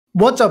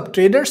What's up,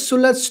 traders? So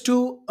let's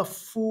do a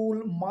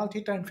full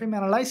multi-time frame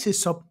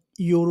analysis of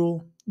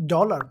euro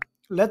dollar.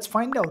 Let's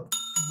find out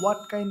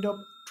what kind of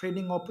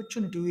trading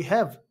opportunity we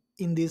have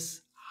in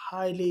this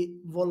highly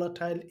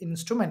volatile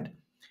instrument.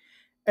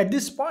 At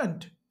this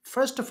point,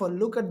 first of all,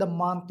 look at the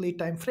monthly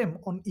time frame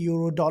on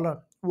euro dollar.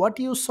 What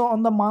you saw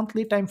on the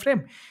monthly time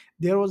frame,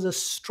 there was a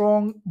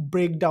strong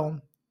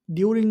breakdown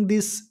during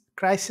this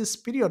crisis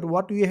period.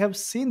 What we have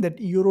seen that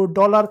euro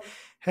dollar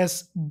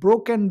has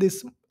broken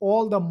this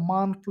all the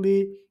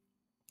monthly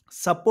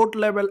support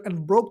level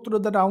and broke through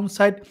the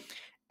downside.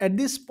 At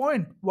this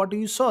point, what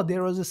you saw,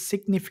 there was a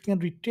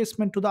significant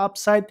retracement to the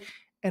upside,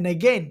 and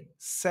again,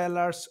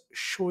 sellers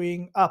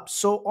showing up.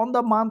 So on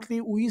the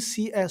monthly, we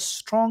see a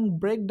strong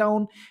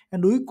breakdown,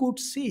 and we could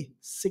see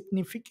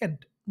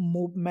significant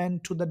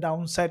movement to the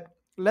downside.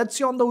 Let's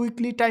see on the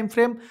weekly time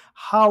frame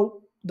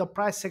how the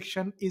price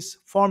action is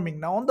forming.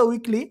 Now on the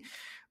weekly,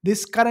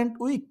 this current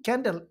week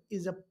candle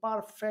is a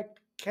perfect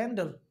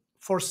candle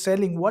for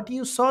selling. What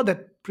you saw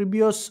that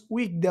previous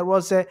week, there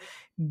was a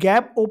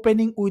gap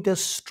opening with a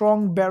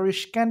strong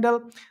bearish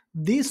candle.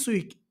 This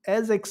week,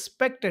 as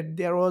expected,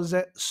 there was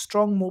a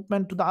strong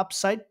movement to the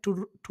upside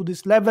to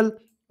this level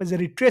as a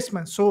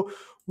retracement. So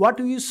what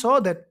we saw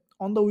that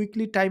on the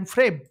weekly time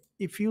frame,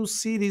 if you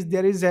see this,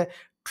 there is a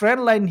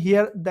trend line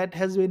here that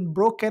has been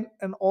broken,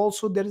 and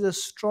also there is a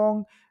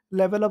strong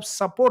level of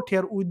support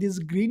here with this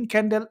green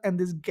candle and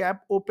this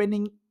gap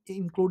opening,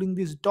 including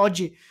this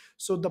doji.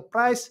 So the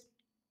price,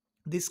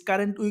 this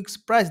current week's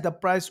price, the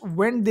price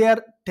when they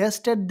are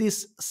tested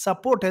this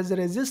support as a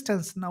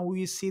resistance, now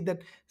we see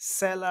that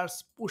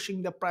sellers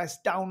pushing the price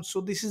down.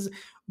 So this is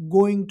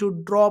going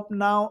to drop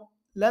now.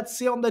 Let's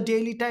see on the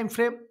daily time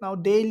frame. Now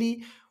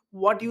daily,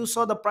 what you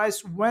saw, the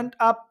price went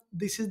up.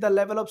 This is the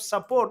level of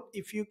support.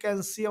 If you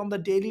can see on the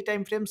daily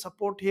time frame,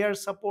 support here,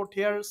 support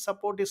here,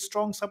 support is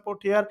strong, support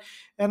here,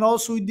 and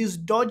also with this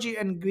doji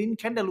and green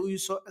candle, we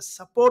saw a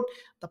support.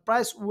 The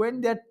price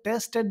when they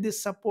tested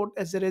this support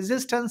as a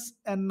resistance,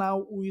 and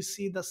now we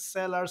see the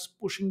sellers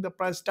pushing the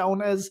price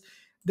down as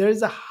there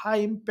is a high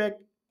impact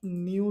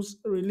news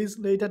release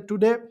later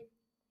today.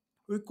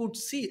 We could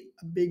see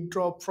a big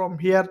drop from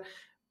here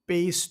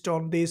based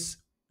on this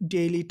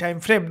daily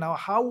time frame. Now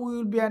how we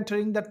will be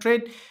entering the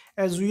trade,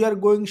 as we are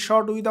going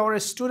short with our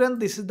student,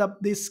 this is the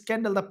this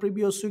candle the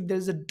previous week, there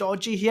is a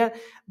doji here,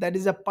 that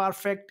is a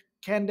perfect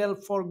candle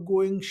for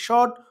going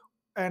short,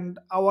 and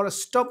our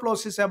stop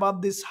loss is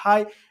above this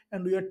high,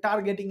 and we are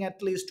targeting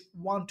at least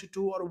 1 to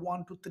 2 or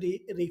 1 to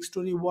 3 risk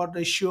to reward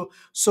ratio.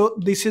 So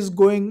this is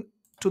going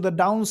to the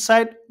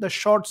downside, the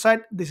short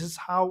side. This is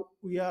how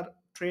we are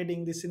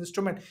trading this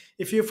instrument.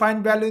 If you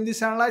find value in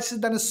this analysis,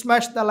 then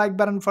smash the like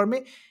button for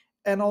me,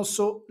 and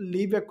also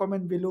leave a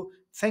comment below.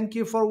 Thank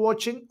you for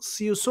watching.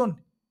 See you soon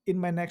in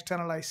my next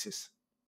analysis.